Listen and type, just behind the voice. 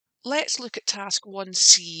let's look at task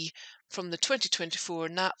 1C from the 2024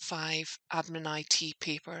 Nat 5 Admin IT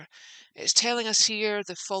paper. It's telling us here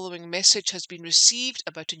the following message has been received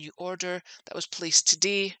about a new order that was placed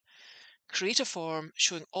today. Create a form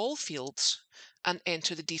showing all fields and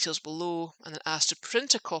enter the details below, and then ask to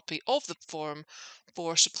print a copy of the form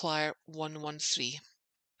for supplier 113.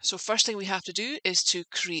 So first thing we have to do is to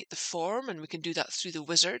create the form, and we can do that through the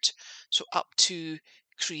wizard. So up to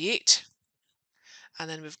create, and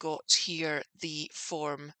then we've got here the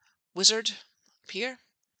form wizard up here.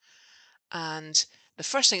 And the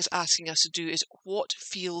first thing it's asking us to do is, what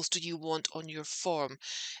fields do you want on your form?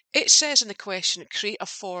 It says in the question, create a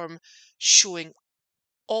form showing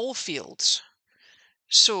all fields.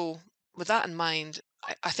 So with that in mind,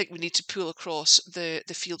 I think we need to pull across the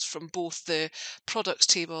fields from both the products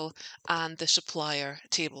table and the supplier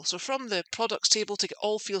table. So from the products table, to get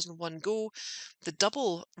all fields in one go, the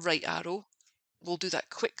double right arrow will do that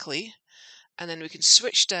quickly, and then we can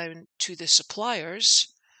switch down to the suppliers,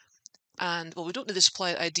 and well, we don't need the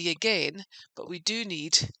supplier ID again, but we do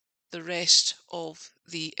need the rest of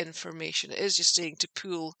the information. It is just saying to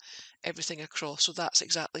pull everything across, so that's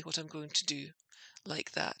exactly what I'm going to do,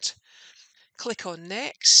 like that. Click on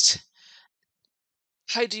next.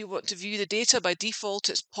 How do you want to view the data? By default,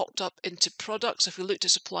 it's popped up into products. If we looked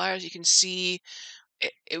at suppliers, you can see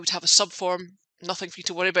it would have a subform, nothing for you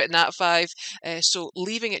to worry about in Nat 5. So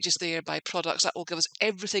leaving it just there by products, that will give us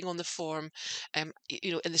everything on the form, in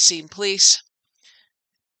the same place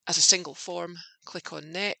as a single form. Click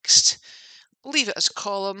on next. Leave it as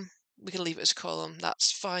column. We can leave it as column,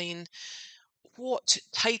 that's fine. What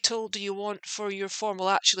title do you want for your form? Well,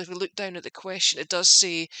 actually, if we look down at the question, it does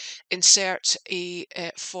say insert a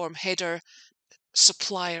form header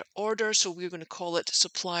supplier order, so we're going to call it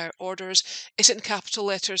supplier orders. It's in capital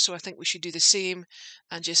letters, so I think we should do the same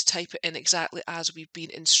and just type it in exactly as we've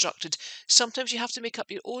been instructed. Sometimes you have to make up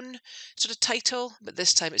your own sort of title, but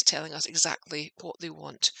this time it's telling us exactly what they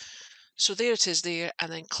want. So there it is there,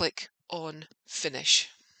 and then click on finish.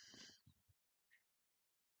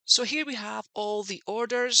 So here we have all the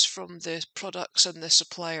orders from the products and the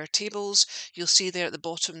supplier tables. You'll see there at the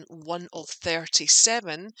bottom 1 of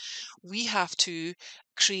 37. We have to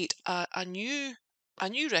create a new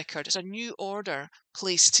record. It's a new order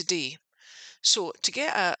placed today. So to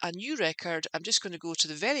get a new record, I'm just going to go to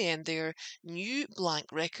the very end there, new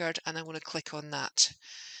blank record, and I'm going to click on that.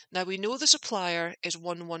 Now we know the supplier is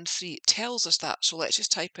 113. It tells us that, so let's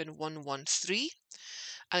just type in 113.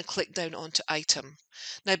 And click down onto item.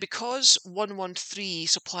 Now, because 113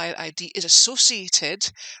 supplier ID is associated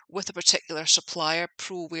with a particular supplier,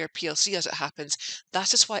 ProWare PLC as it happens,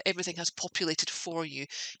 that is why everything has populated for you.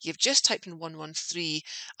 You've just typed in 113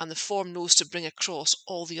 and the form knows to bring across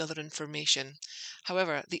all the other information.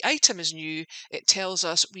 However, the item is new. It tells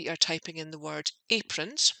us we are typing in the word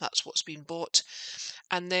aprons, that's what's been bought.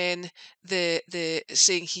 And then the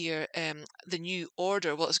saying here, the new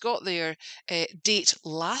order, well, it's got their date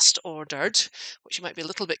last ordered, which might be a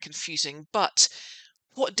little bit confusing, but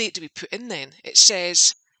what date do we put in then? It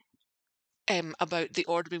says about the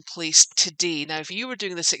order being placed today. Now, if you were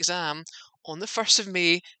doing this exam on the 1st of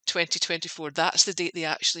May 2024, that's the date they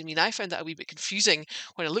actually mean. I found that a wee bit confusing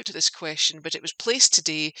when I looked at this question, but it was placed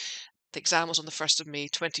today. The exam was on the 1st of May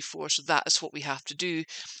 24, so that is what we have to do.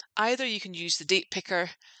 Either you can use the date picker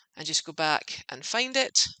and just go back and find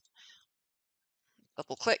it,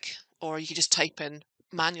 double click, or you can just type in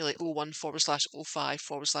manually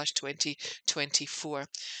 01//05/2024.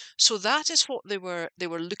 So that is what they were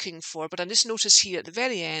looking for. But I just notice here at the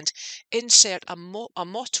very end, insert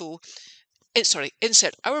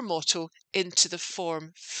insert our motto into the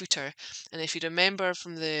form footer. And if you remember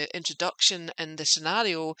from the introduction and the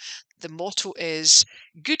scenario, the motto is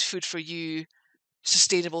good food for you,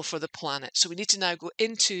 sustainable for the planet. So we need to now go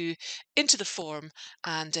into the form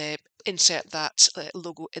and insert that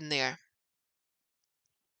logo in there.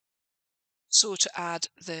 So to add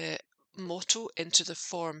the motto into the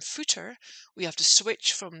form footer, we have to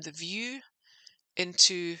switch from the view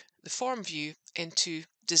into the form view into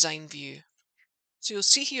design view. So you'll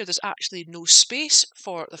see here there's actually no space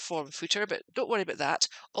for the form footer, but don't worry about that.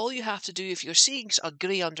 All you have to do, if you're seeing a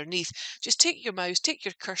grey underneath, just take your mouse, take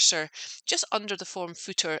your cursor just under the form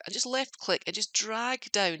footer and just left click and just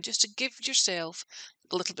drag down just to give yourself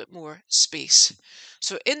a little bit more space.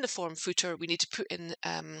 So in the form footer, we need to put in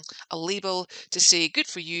a label to say good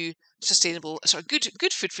for you, sustainable, sorry,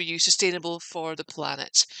 good food for you, sustainable for the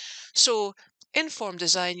planet. So in form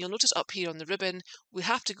design, you'll notice up here on the ribbon, we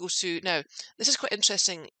have to go to, now, this is quite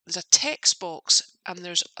interesting, there's a text box and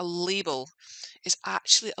there's a label. It's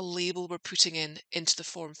actually a label we're putting into the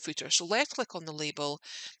form footer. So left click on the label,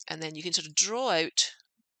 and then you can sort of draw out,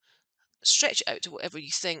 stretch it out to whatever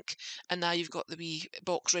you think, and now you've got the wee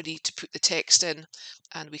box ready to put the text in,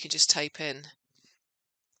 and we can just type in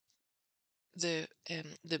the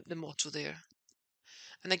motto there.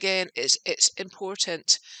 And again, it's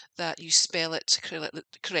important that you spell it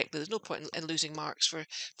correctly. There's no point in losing marks for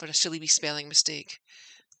a silly wee spelling mistake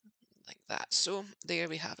like that. So there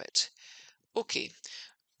we have it. Okay,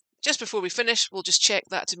 just before we finish, we'll just check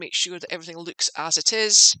that to make sure that everything looks as it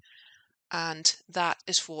is. And that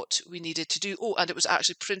is what we needed to do. Oh, and it was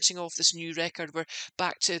actually printing off this new record. We're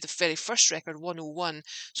back to the very first record, 101.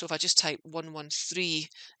 So if I just type 113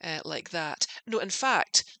 like that. No, in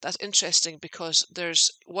fact, that's interesting because there's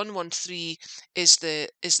 113 is the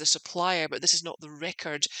supplier, but this is not the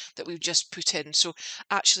record that we've just put in. So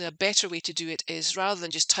actually a better way to do it is rather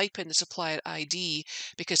than just type in the supplier ID,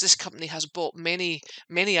 because this company has bought many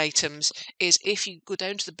items, is if you go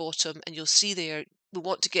down to the bottom and you'll see there, we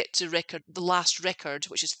want to get to the last record,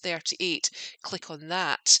 which is 38. Click on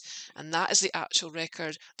that, and that is the actual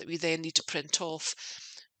record that we then need to print off.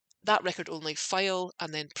 That record only, file,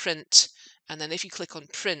 and then print. And then if you click on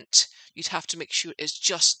print, you'd have to make sure it's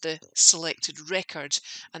just the selected record,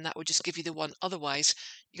 and that would just give you the one. Otherwise,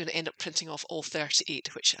 you're going to end up printing off all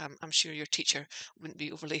 38, which I'm sure your teacher wouldn't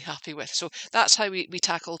be overly happy with. So that's how we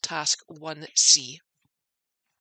tackle task 1C.